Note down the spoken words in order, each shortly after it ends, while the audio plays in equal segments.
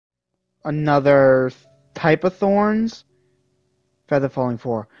another type of thorns. Feather falling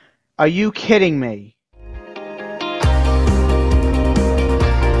 4. Are you kidding me?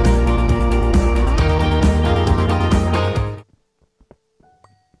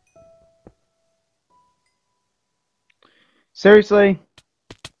 Seriously?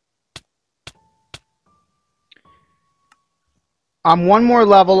 I'm one more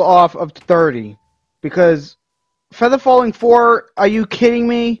level off of 30. Because Feather Falling 4, are you kidding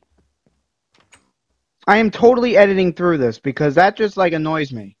me? I am totally editing through this because that just like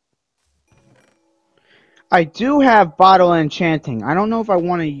annoys me. I do have Bottle Enchanting. I don't know if I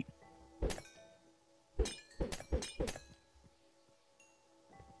want to...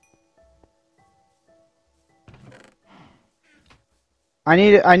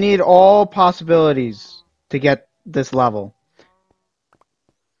 I need all possibilities to get this level.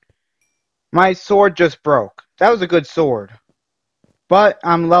 My sword just broke. That was a good sword. But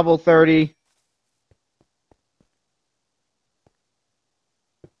I'm level 30.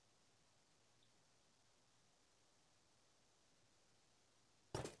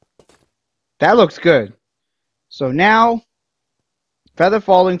 That looks good. So now, Feather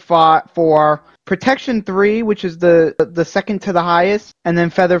Falling 4, Protection 3, which is the second to the highest, and then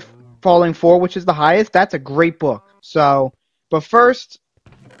Feather Falling 4, which is the highest. That's a great book. So, but first,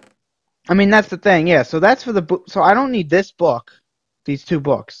 I mean, that's the thing, yeah. So that's for the book. So I don't need this book, these 2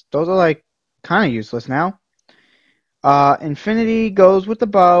 books. Those are like kind of useless now. Infinity goes with the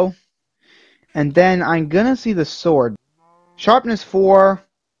bow, and then I'm gonna see the sword. Sharpness 4,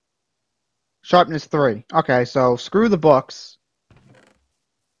 Sharpness 3. Okay, so screw the books.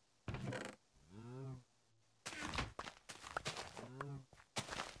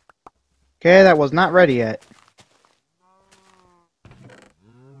 Okay, that was not ready yet.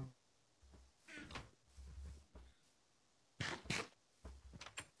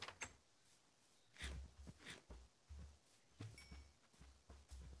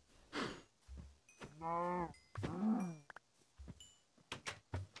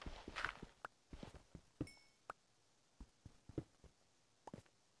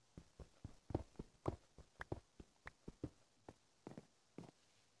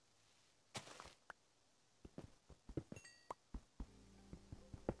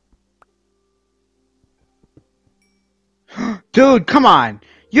 Dude, come on!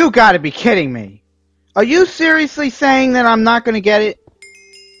 You gotta be kidding me! Are you seriously saying that I'm not gonna get it?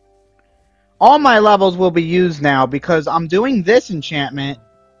 All my levels will be used now because I'm doing this enchantment.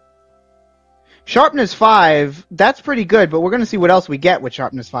 Sharpness 5, that's pretty good, but we're gonna see what else we get with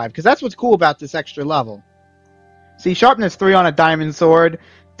Sharpness 5, because that's what's cool about this extra level. See, Sharpness 3 on a diamond sword,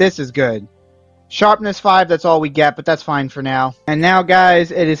 this is good. Sharpness 5, that's all we get, but that's fine for now. And now,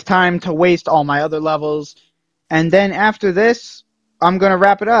 guys, it is time to waste all my other levels. And then after this, I'm going to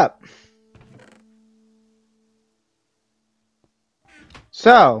wrap it up.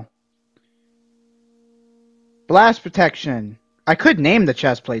 So, Blast Protection. I could name the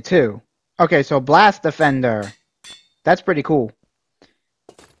chestplate too. Okay, so Blast Defender. That's pretty cool.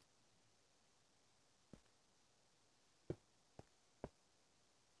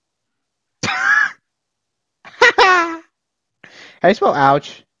 How do you spell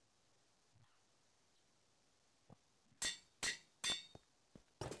ouch?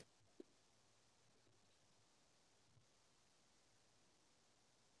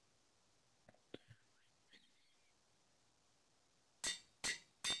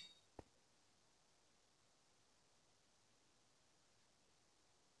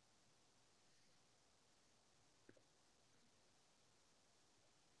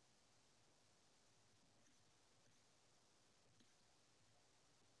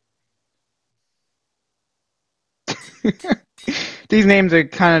 These names are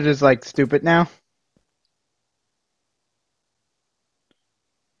kind of just like stupid now.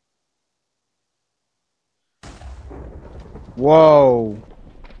 Whoa.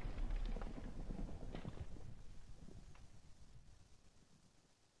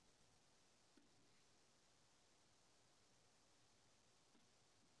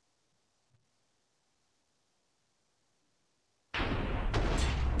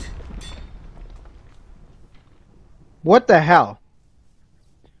 What the hell?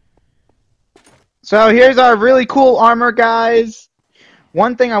 So here's our really cool armor, guys.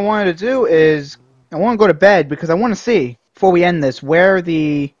 One thing I wanted to do is I want to go to bed because I want to see, before we end this, where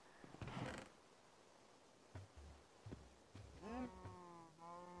the...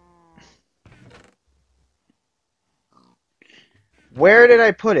 Where did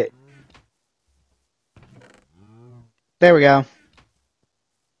I put it? There we go.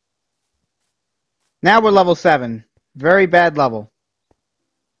 Now we're level 7. Very bad level.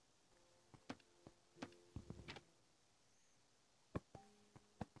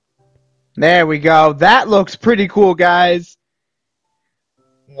 There we go. That looks pretty cool, guys.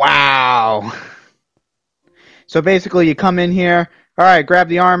 Wow. So basically you come in here, alright, grab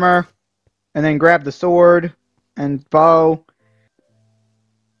the armor, and then grab the sword and bow.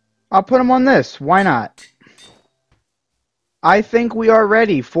 I'll put them on this. Why not? I think we are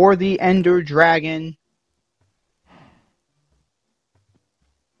ready for the Ender Dragon.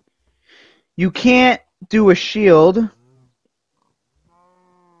 You can't do a shield.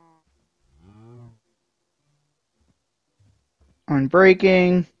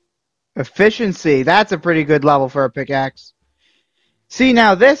 Unbreaking. Efficiency. That's a pretty good level for a pickaxe. See,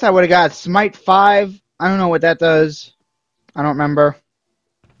 now this I would have got Smite 5. I don't know what that does. I don't remember.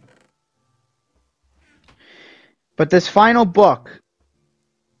 But this final book,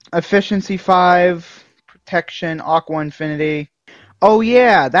 Efficiency 5, Protection, Aqua Infinity. Oh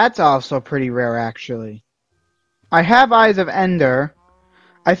yeah, that's also pretty rare actually. I have Eyes of Ender.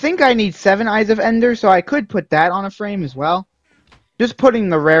 I think I need 7 Eyes of Ender, so I could put that on a frame as well. Just putting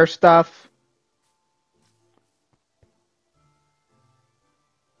the rare stuff.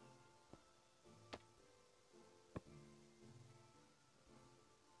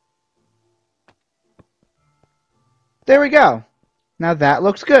 There we go. Now that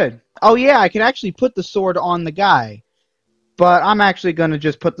looks good. Oh yeah, I could actually put the sword on the guy. But I'm actually going to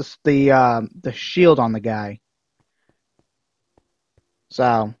just put the shield on the guy.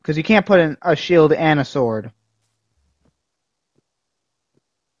 So, because you can't put in a shield and a sword.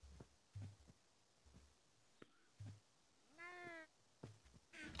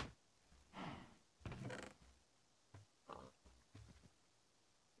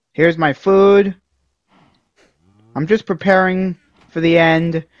 Here's my food. I'm just preparing for the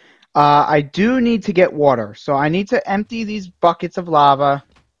end. I do need to get water, so I need to empty these buckets of lava.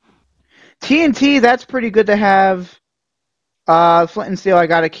 TNT, that's pretty good to have. Flint and steel I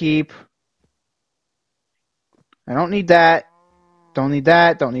gotta keep. I don't need that. Don't need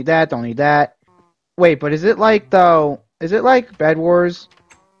that, don't need that, don't need that. Wait, but is it like, though, is it like Bed Wars?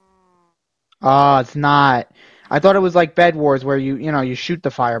 Oh, it's not. I thought it was like Bed Wars where you shoot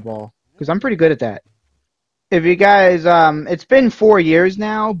the fireball. Because I'm pretty good at that. If you guys, it's been 4 years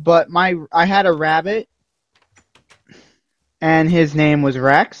now, but I had a rabbit, and his name was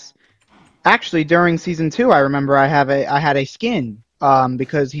Rex. Actually, during season 2, I remember I had a skin,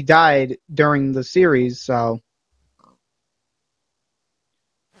 because he died during the series, so.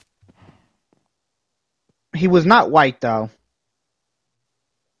 He was not white, though.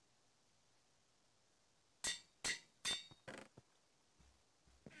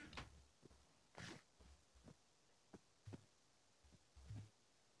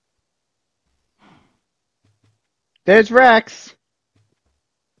 There's Rex.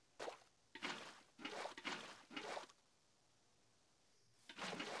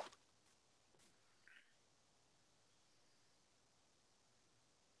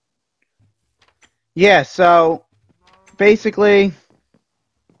 Yeah, so basically,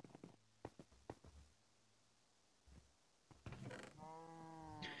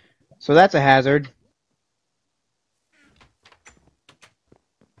 so that's a hazard.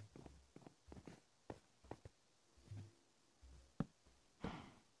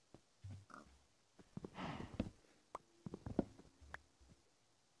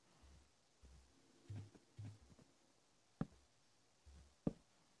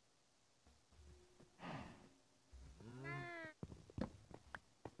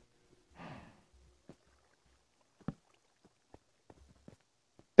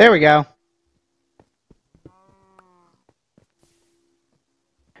 There we go.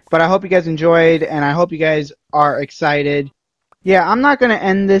 But I hope you guys enjoyed, and I hope you guys are excited. Yeah, I'm not going to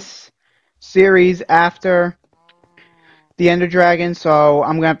end this series after the Ender Dragon, so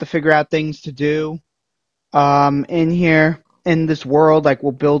I'm going to have to figure out things to do in here, in this world. Like,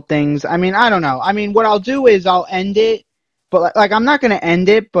 we'll build things. I mean, I don't know. I mean, what I'll do is I'll end it, but, like, I'm not going to end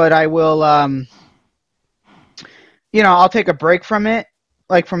it, but I will, I'll take a break from it,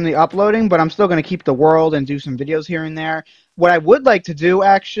 like from the uploading, but I'm still going to keep the world and do some videos here and there. What I would like to do,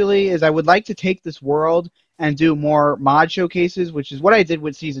 actually, is I would like to take this world and do more mod showcases, which is what I did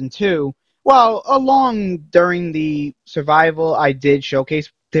with Season 2. Well, during the survival, I did showcase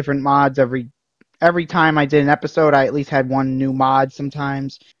different mods. Every time I did an episode, I at least had one new mod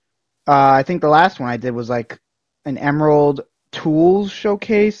sometimes. I think the last one I did was like an Emerald Tools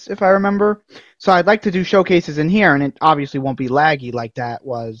showcase, if I remember. So I'd like to do showcases in here, and it obviously won't be laggy like that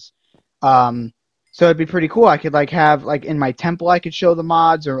was. So it'd be pretty cool. I could have in my temple I could show the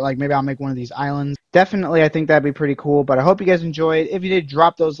mods, or maybe I'll make one of these islands. Definitely, I think that'd be pretty cool. But I hope you guys enjoyed. If you did,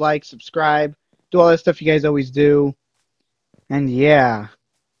 drop those likes, subscribe, do all that stuff you guys always do. And yeah.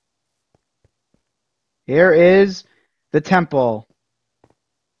 here is the temple.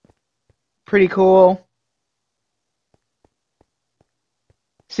 Pretty cool.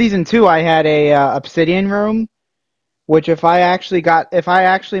 Season 2, I had a obsidian room, which if I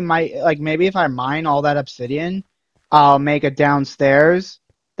actually might, like, maybe if I mine all that obsidian, I'll make a downstairs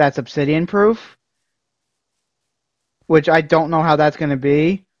that's obsidian proof, which I don't know how that's going to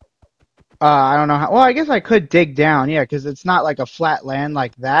be. I don't know how, well, I guess I could dig down, yeah, because it's not like a flat land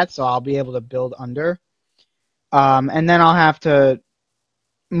like that, so I'll be able to build under. And then I'll have to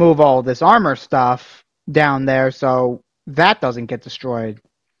move all this armor stuff down there so that doesn't get destroyed.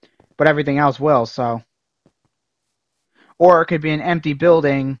 But everything else will, so. Or it could be an empty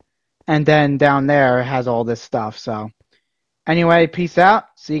building, and then down there it has all this stuff, so. Anyway, peace out.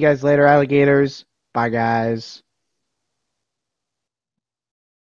 See you guys later, alligators. Bye, guys.